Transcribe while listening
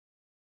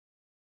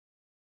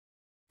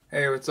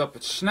Hey, what's up?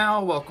 It's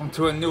Schnell. Welcome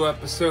to a new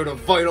episode of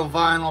Vital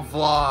Vinyl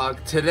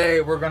Vlog. Today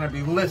we're going to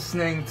be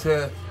listening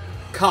to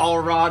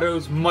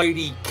Colorado's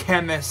mighty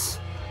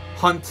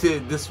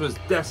Khemmis-Hunted. This was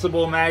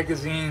Decibel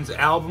Magazine's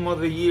Album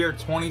of the Year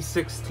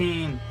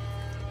 2016.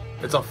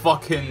 It's a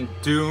fucking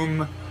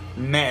doom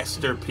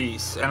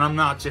masterpiece. And I'm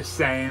not just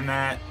saying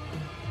that.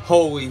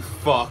 Holy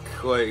fuck.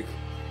 Like,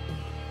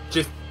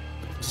 just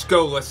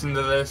go listen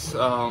to this.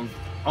 On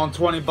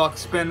 20 Buck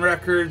Spin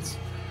Records.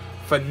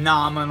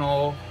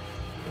 Phenomenal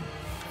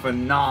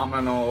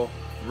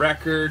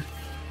record,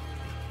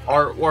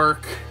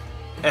 artwork,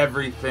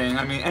 everything.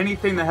 I mean,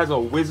 anything that has a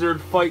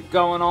wizard fight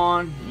going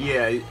on,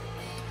 yeah,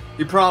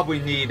 you probably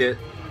need it.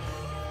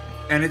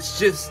 And it's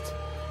just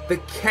the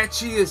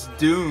catchiest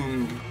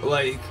doom,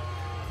 like,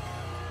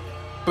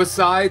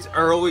 besides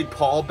early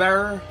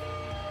Pallbearer,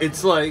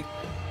 it's like,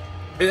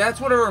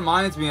 that's what it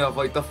reminds me of,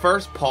 like the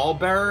first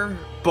Pallbearer,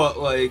 but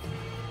like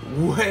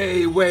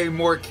way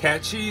more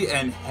catchy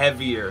and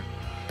heavier.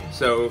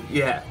 So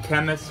yeah,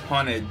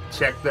 Khemmis-Hunted,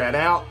 check that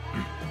out.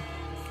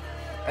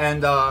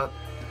 And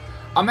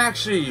I'm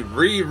actually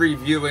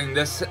re-reviewing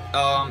this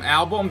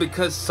album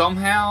because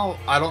somehow,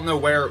 I don't know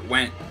where it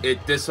went,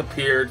 it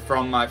disappeared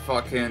from my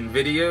fucking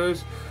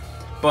videos.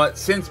 But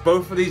since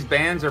both of these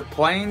bands are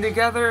playing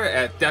together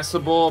at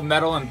Decibel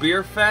Metal and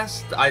Beer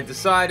Fest, I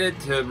decided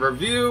to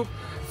review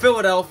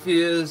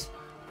Philadelphia's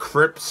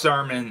Crypt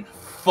Sermon.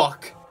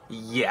 Fuck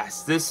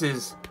yes, this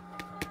is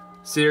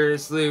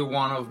seriously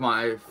one of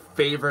my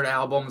favorite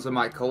albums in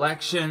my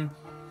collection.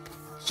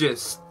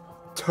 Just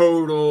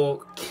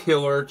total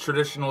killer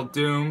traditional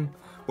doom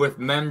with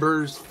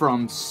members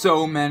from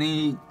so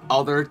many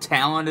other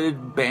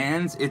talented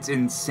bands. It's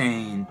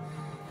insane.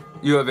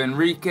 You have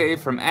Enrique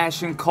from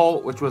Ashen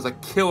Cult, which was a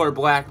killer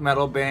black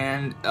metal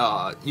band.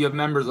 You have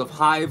members of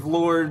Hive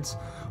Lords,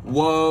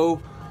 Woe,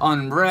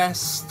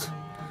 Unrest.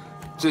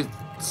 Just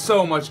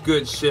so much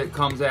good shit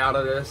comes out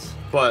of this.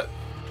 But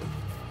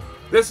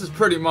this is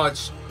pretty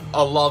much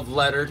a love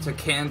letter to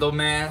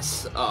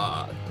Candlemass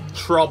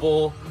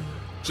Trouble.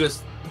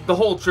 Just the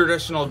whole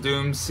traditional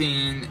doom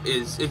scene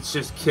it's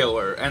just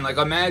killer. And like,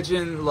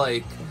 imagine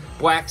like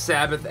Black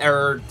Sabbath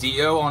era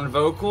Dio on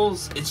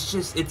vocals.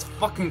 It's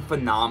fucking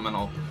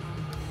phenomenal.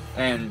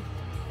 And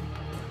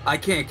I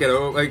can't get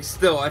over, like,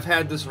 still, I've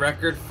had this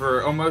record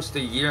for almost a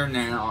year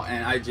now,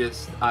 and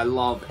I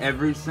love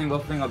every single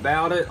thing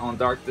about it on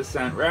Dark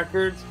Descent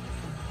Records.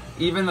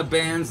 Even the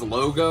band's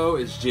logo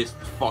is just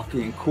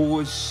fucking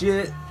cool as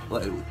shit.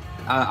 Like,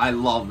 I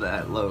love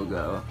that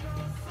logo.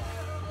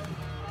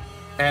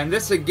 And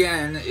this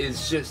again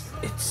is just,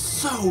 it's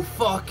so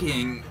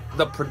fucking,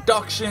 the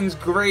production's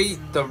great,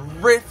 the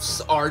riffs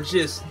are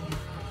just,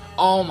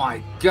 oh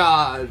my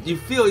god, you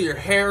feel your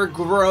hair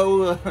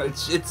grow.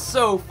 It's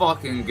so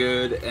fucking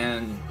good,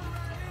 and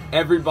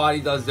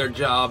everybody does their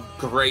job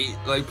great.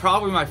 Like,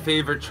 probably my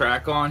favorite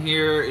track on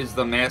here is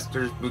the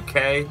Master's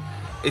Bouquet.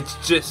 It's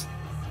just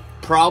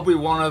probably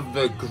one of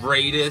the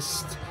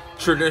greatest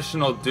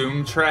traditional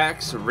doom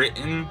tracks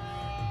written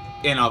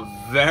in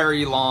a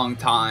very long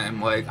time.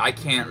 Like, I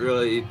can't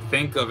really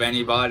think of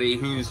anybody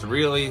who's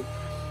really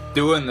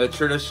doing the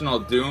traditional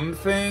doom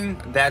thing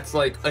that's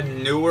like a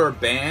newer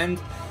band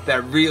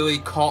that really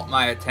caught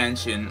my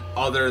attention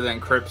other than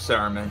Crypt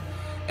Sermon.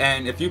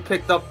 And if you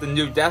picked up the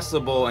new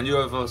Decibel and you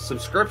have a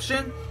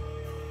subscription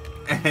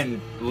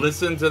and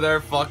listen to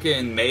their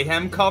fucking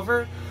Mayhem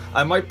cover,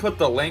 I might put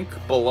the link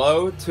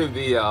below to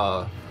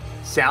the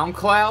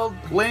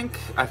SoundCloud link.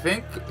 I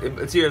think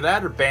it's either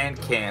that or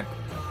Bandcamp.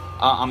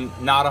 I'm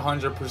not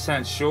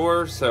 100%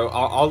 sure, so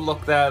I'll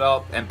look that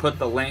up and put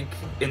the link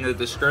in the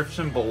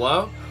description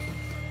below.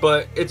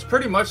 But it's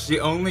pretty much the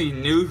only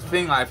new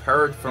thing I've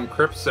heard from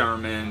Crypt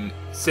Sermon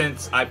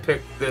since I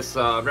picked this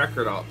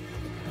record up.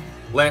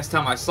 Last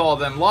time I saw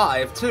them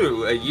live,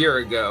 too, a year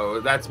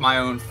ago. That's my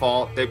own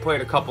fault. They played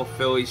a couple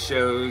Philly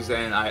shows,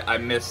 and I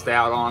missed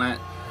out on it.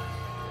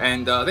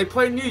 And they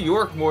play New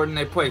York more than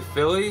they play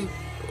Philly.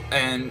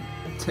 And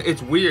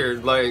it's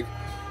weird. Like,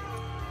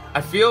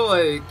 I feel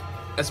like,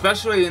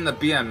 especially in the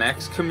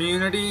BMX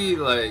community,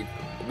 like,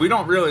 we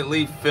don't really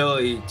leave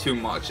Philly too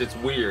much. It's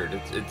weird.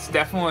 It's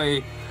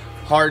definitely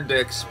hard to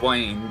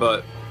explain.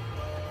 But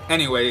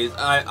anyways,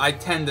 I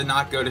tend to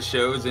not go to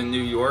shows in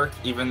New York,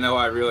 even though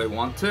I really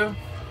want to.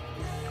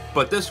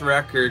 But this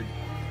record,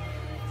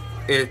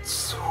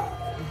 it's,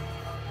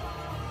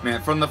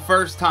 man, from the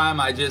first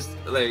time I just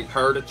like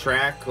heard a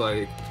track,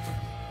 like,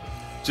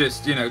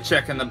 just, you know,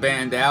 checking the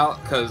band out,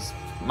 because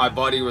my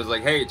buddy was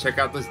like, hey, check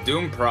out this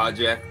doom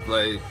project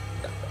like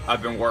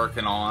I've been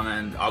working on,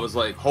 and I was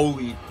like,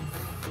 holy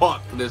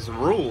fuck, this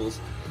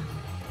rules.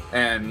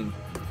 And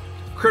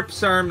Crypt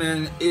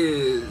Sermon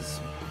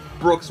is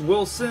Brooks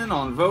Wilson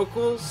on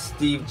vocals,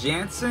 Steve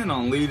Jansen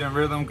on lead and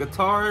rhythm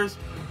guitars,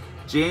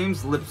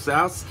 James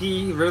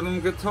Lipsowski rhythm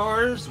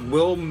guitars,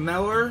 Will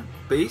Meller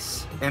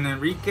bass, and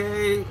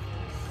Enrique,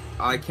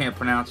 I can't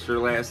pronounce your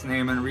last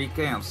name,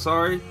 Enrique, I'm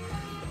sorry,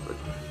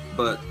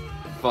 but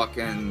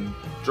fucking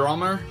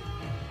drummer.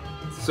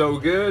 So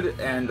good.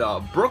 And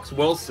Brooks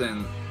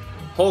Wilson,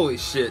 holy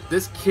shit,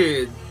 this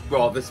kid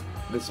well, this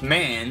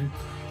man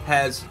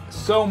has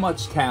so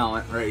much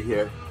talent right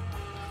here.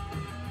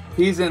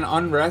 He's in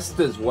Unrest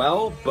as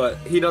well, but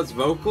he does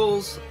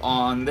vocals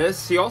on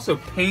this. He also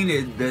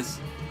painted this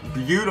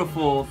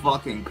beautiful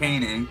fucking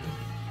painting.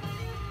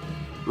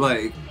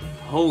 Like,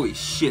 holy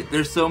shit,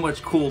 there's so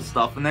much cool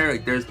stuff in there.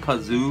 Like, there's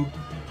Pazuzu,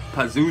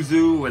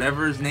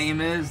 whatever his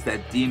name is,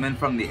 that demon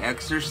from The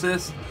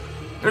Exorcist.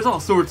 There's all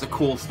sorts of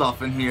cool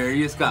stuff in here.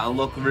 You just gotta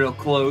look real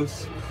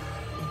close.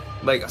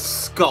 Like a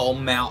skull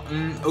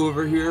mountain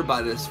over here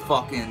by this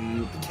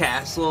fucking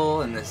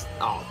castle, and this,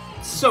 oh,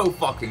 so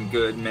fucking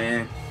good,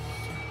 man.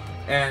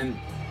 And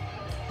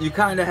you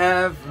kind of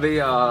have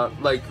the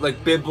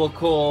like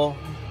biblical,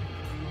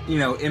 you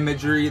know,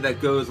 imagery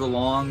that goes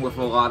along with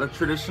a lot of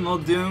traditional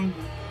doom,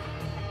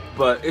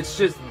 but it's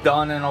just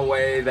done in a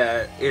way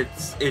that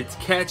it's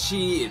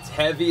catchy, it's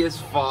heavy as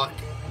fuck.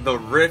 The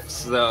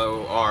riffs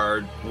though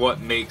are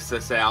what makes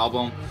this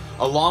album,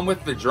 along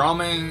with the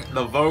drumming,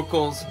 the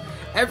vocals.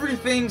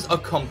 Everything's a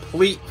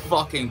complete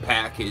fucking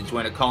package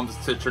when it comes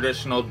to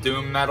traditional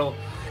doom metal,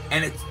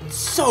 and it's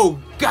so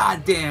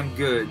goddamn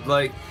good.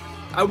 Like,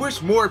 I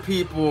wish more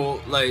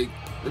people, like,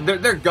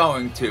 they're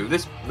going to.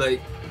 This,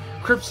 like,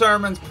 Crypt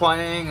Sermon's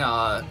playing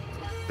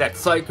that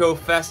Psycho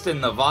Fest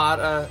in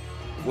Nevada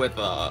with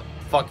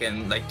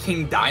fucking, like,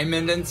 King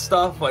Diamond and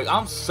stuff. Like,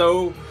 I'm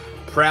so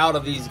proud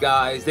of these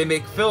guys. They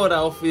make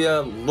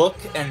Philadelphia look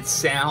and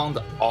sound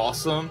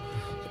awesome.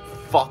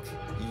 Fuck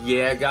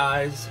yeah,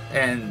 guys.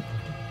 And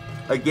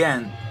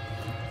again,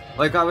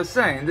 like I was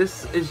saying,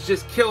 this is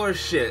just killer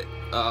shit.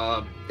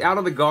 Out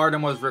of the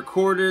Garden was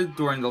recorded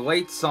during the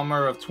late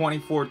summer of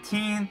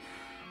 2014.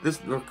 This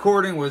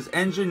recording was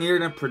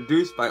engineered and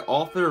produced by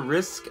Author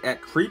Risk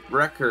at Creep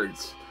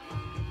Records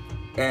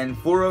and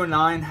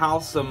 409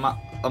 House,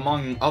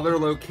 among other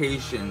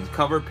locations.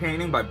 Cover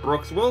painting by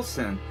Brooks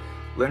Wilson.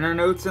 Liner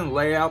notes and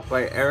layout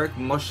by Eric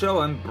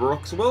Muschel and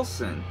Brooks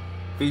Wilson.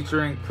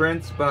 Featuring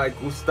prints by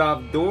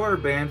Gustave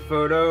Doré, band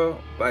photo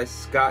by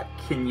Scott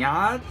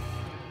Kinyard.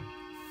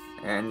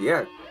 And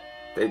yeah,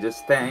 they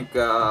just thank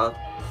their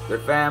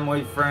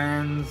family,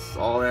 friends,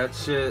 all that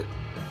shit.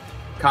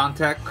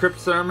 Contact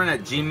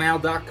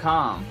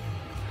cryptsermon@gmail.com.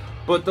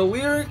 But the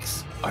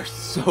lyrics are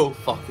so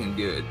fucking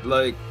good.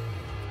 Like,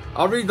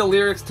 I'll read the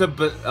lyrics to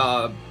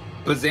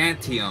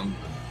Byzantium.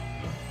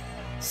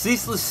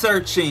 Ceaseless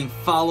searching,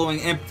 following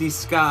empty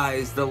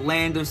skies, the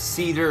land of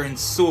cedar and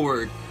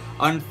sword.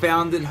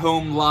 Unfounded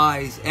home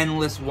lies,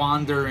 endless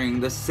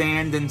wandering, the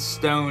sand and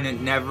stone, it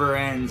never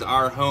ends.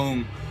 Our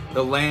home,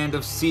 the land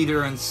of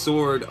cedar and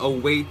sword,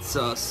 awaits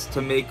us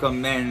to make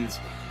amends.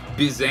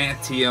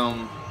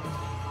 Byzantium.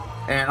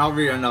 And I'll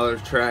read another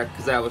track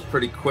because that was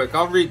pretty quick.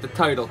 I'll read the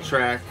title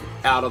track,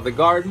 Out of the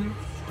Garden.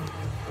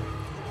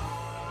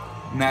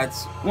 And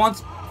that's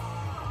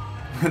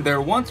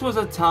there once was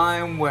a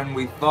time when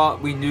we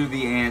thought we knew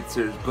the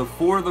answers,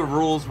 before the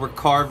rules were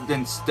carved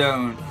in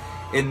stone.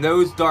 In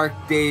those dark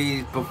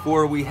days,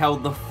 before we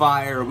held the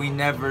fire, we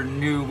never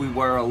knew we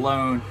were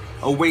alone.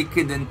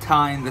 Awakened in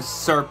time, the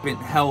serpent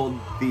held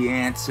the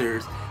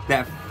answers.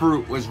 That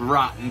fruit was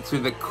rotten to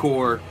the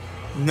core.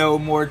 No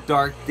more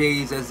dark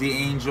days as the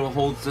angel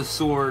holds the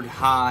sword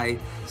high.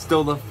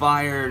 Still the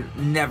fire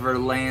never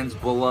lands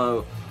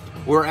below.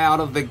 We're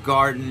out of the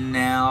garden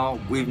now.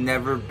 We've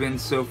never been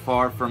so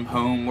far from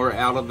home. We're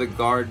out of the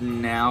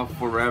garden now.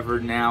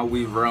 Forever now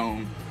we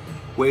roam.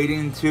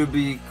 Waiting to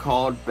be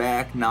called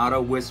back, not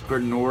a whisper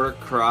nor a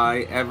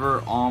cry.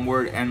 Ever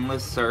onward,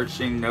 endless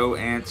searching, no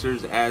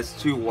answers as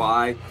to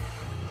why.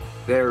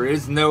 There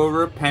is no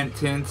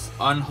repentance,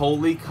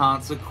 unholy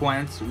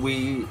consequence.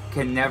 We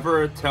can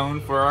never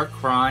atone for our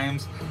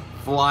crimes.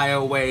 Fly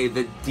away,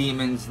 the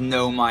demons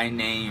know my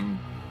name.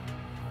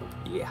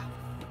 Yeah,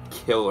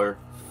 killer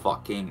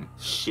fucking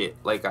shit,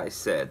 like I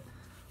said.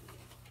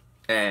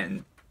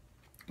 And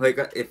like,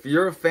 if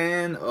you're a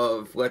fan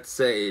of, let's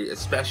say,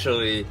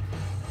 especially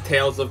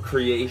Tales of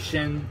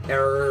Creation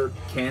era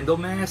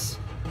Candlemass,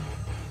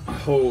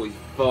 holy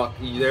fuck,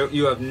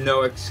 you have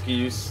no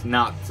excuse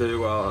not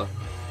to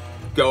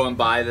go and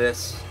buy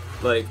this,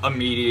 like,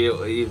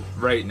 immediately,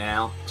 right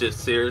now.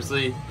 Just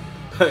seriously.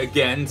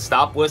 Again,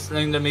 stop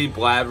listening to me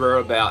blabber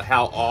about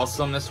how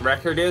awesome this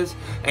record is,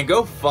 and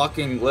go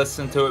fucking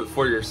listen to it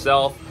for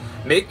yourself.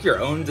 Make your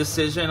own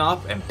decision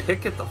up and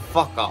pick it the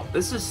fuck up.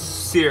 This is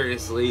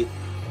seriously,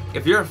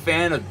 if you're a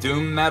fan of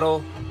doom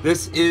metal,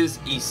 this is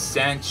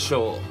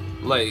essential.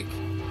 Like,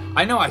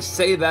 I know I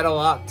say that a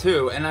lot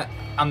too, and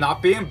I'm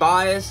not being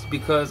biased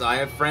because I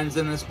have friends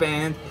in this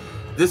band.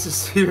 This is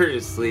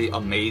seriously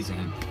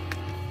amazing.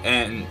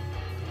 And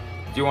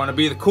do you want to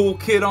be the cool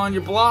kid on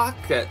your block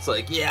that's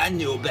like, yeah, I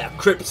knew about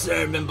Crypt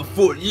Sermon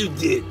before you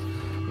did?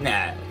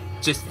 Nah,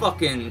 just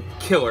fucking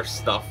killer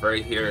stuff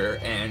right here,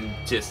 and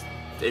just,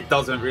 it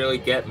doesn't really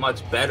get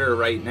much better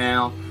right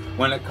now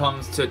when it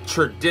comes to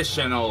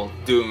traditional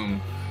doom.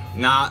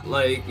 Not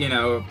like, you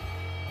know,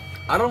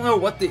 I don't know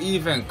what to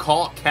even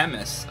call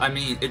Khemmis. I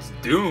mean, it's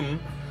doom,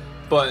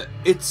 but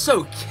it's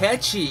so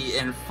catchy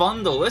and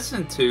fun to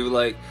listen to.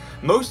 Like,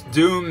 most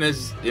doom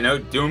is, you know,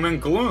 doom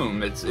and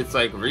gloom. It's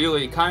like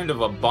really kind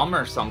of a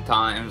bummer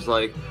sometimes.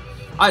 Like,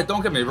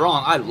 don't get me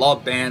wrong, I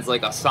love bands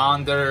like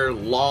Asunder,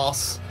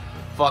 Loss,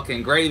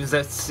 fucking Graves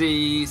at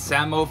Sea,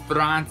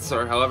 Samothrance,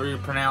 or however you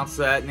pronounce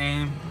that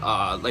name,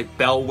 like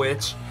Bell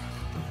Witch,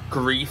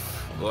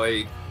 Grief,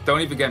 like,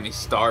 don't even get me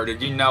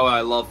started. You know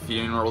I love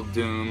Funeral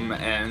Doom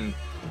and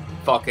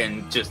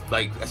fucking just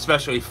like,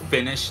 especially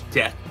Finnish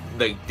death,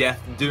 like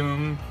Death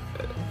Doom.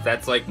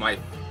 That's like my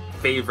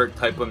favorite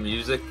type of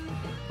music.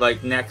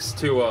 Like next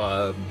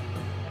to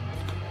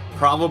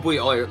probably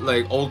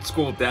like old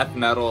school death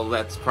metal,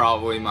 that's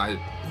probably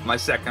my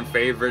second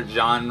favorite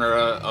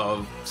genre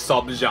of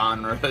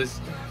subgenres.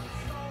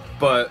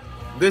 But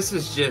this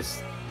is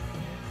just,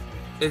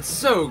 it's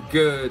so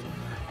good.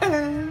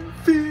 And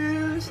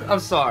fierce. I'm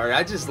sorry,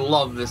 I just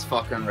love this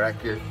fucking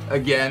record.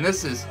 Again,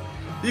 this is,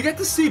 you get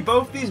to see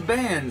both these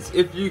bands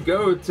if you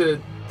go to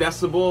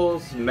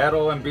Decibel's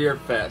Metal and Beer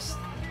Fest.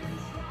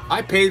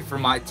 I paid for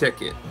my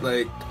ticket.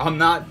 Like, I'm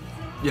not,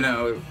 you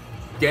know,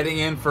 getting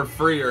in for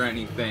free or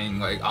anything.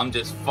 Like, I'm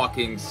just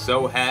fucking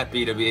so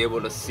happy to be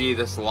able to see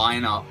this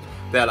lineup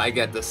that I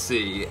get to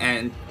see.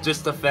 And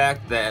just the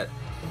fact that,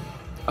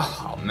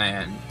 oh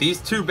man, these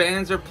two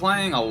bands are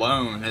playing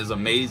alone is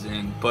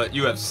amazing. But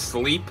you have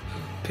Sleep,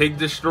 Pig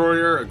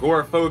Destroyer,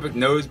 Agoraphobic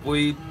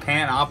Nosebleed,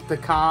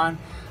 Panopticon.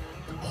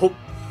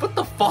 What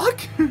the fuck?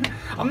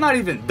 I'm not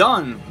even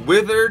done.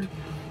 Withered.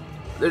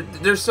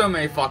 There's so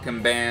many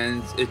fucking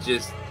bands. It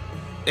just,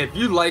 if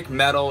you like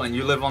metal and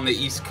you live on the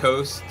East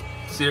Coast,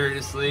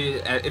 seriously,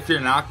 if you're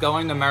not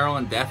going to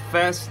Maryland Death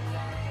Fest,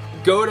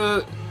 go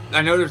to,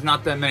 I know there's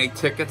not that many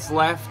tickets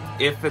left.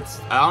 If it's,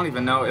 I don't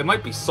even know, it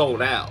might be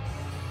sold out.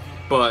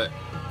 But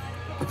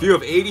if you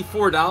have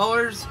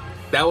 $84,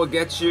 that will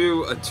get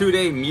you a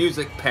 2-day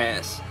music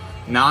pass,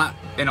 not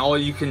an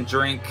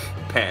all-you-can-drink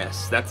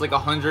pass. That's like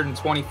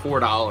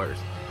 $124.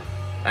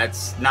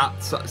 That's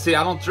not, see,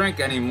 I don't drink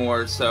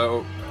anymore,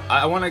 so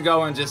I want to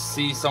go and just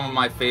see some of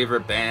my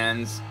favorite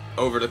bands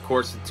over the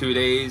course of 2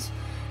 days,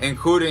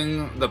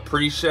 including the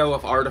pre-show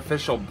of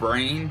Artificial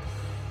Brain.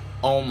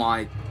 Oh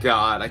my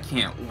god, I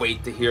can't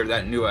wait to hear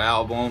that new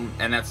album,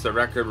 and that's the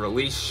record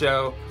release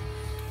show.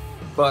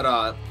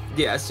 But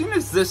yeah, as soon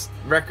as this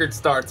record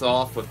starts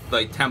off with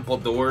like Temple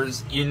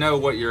Doors, you know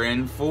what you're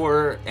in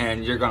for,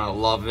 and you're gonna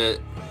love it,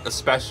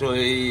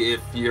 especially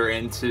if you're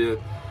into,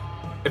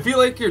 if you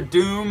like your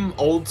doom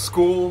old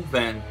school,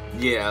 then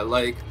yeah,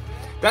 like,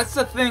 that's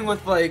the thing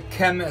with like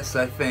Khemmis,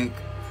 I think,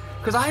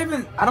 because I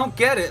don't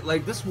get it,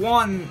 like, this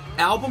won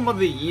Album of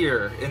the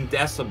Year in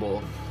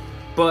Decibel,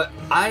 but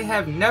I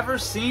have never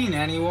seen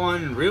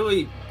anyone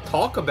really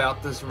talk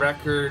about this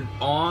record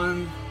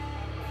on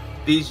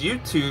these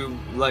YouTube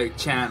like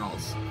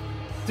channels.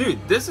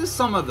 Dude, this is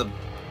some of the,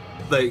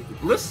 like,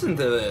 listen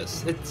to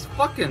this, it's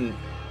fucking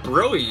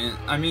brilliant.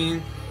 I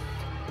mean,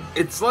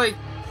 it's like,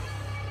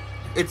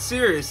 it's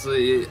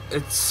seriously,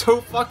 it's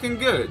so fucking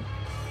good.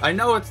 I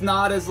know it's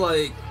not as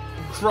like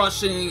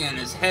crushing and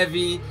as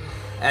heavy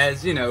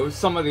as, you know,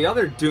 some of the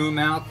other doom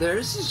out there.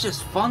 This is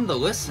just fun to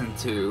listen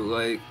to,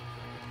 like,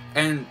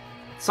 and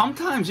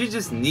sometimes you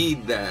just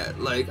need that.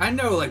 Like, I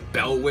know like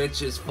Bell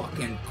Witch is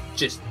fucking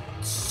just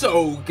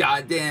so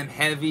goddamn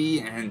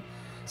heavy, and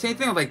same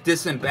thing with like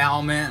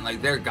Disembowelment,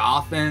 like they're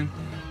gothin',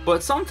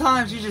 but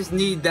sometimes you just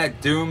need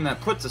that doom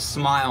that puts a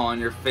smile on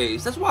your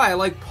face. That's why I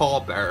like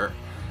Pallbearer.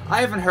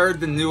 I haven't heard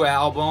the new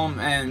album,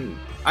 and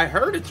I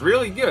heard it's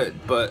really good,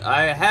 but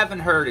I haven't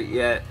heard it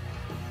yet.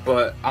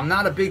 But I'm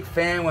not a big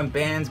fan when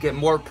bands get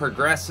more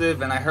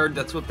progressive, and I heard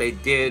that's what they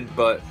did,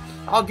 but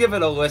I'll give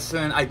it a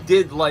listen. I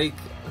did like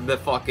the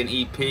fucking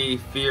EP,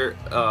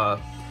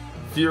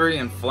 Fury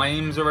and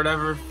Flames or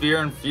whatever, Fear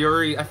and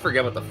Fury, I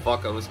forget what the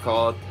fuck it was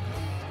called.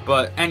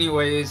 But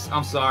anyways,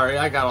 I'm sorry,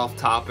 I got off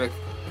topic.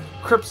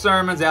 Crypt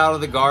Sermon's Out of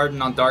the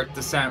Garden on Dark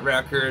Descent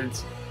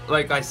Records.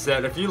 Like I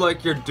said, if you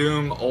like your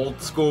doom old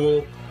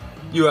school,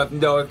 you have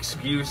no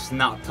excuse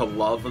not to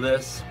love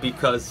this,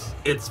 because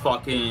it's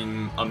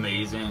fucking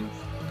amazing.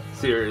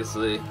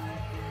 Seriously.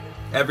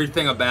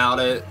 Everything about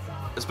it,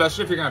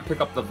 especially if you're gonna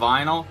pick up the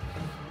vinyl,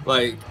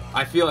 like,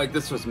 I feel like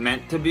this was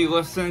meant to be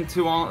listened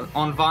to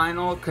on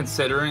vinyl,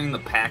 considering the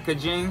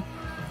packaging,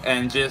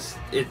 and just,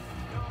 it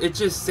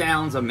just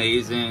sounds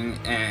amazing,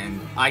 and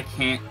I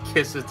can't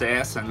kiss its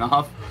ass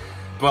enough.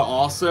 But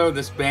also,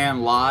 this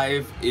band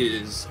live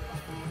is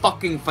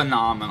fucking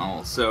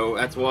phenomenal. So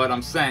that's what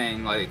I'm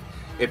saying. Like,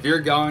 if you're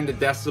going to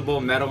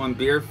Decibel Metal and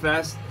Beer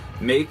Fest,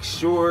 make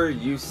sure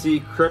you see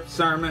Crypt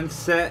Sermon's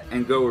set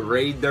and go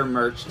raid their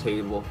merch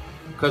table,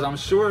 because I'm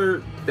sure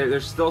that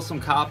there's still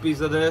some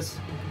copies of this,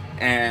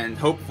 and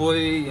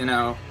hopefully, you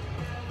know,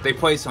 they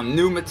play some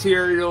new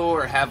material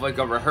or have like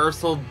a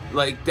rehearsal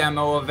like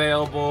demo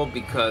available,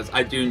 because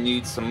I do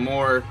need some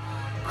more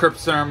Crypt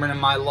Sermon in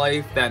my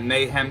life. That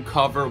Mayhem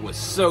cover was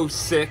so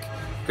sick.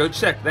 Go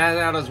check that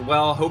out as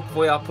well.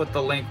 Hopefully I'll put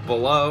the link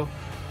below.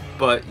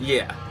 But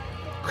yeah,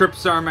 Crypt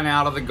Sermon,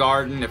 Out of the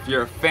Garden. If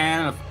you're a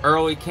fan of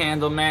early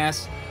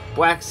Candlemass,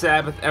 Black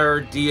Sabbath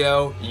era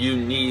Dio, you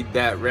need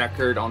that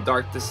record on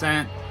Dark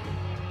Descent.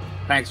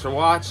 Thanks for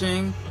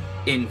watching.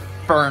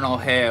 Infernal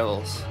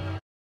Hails.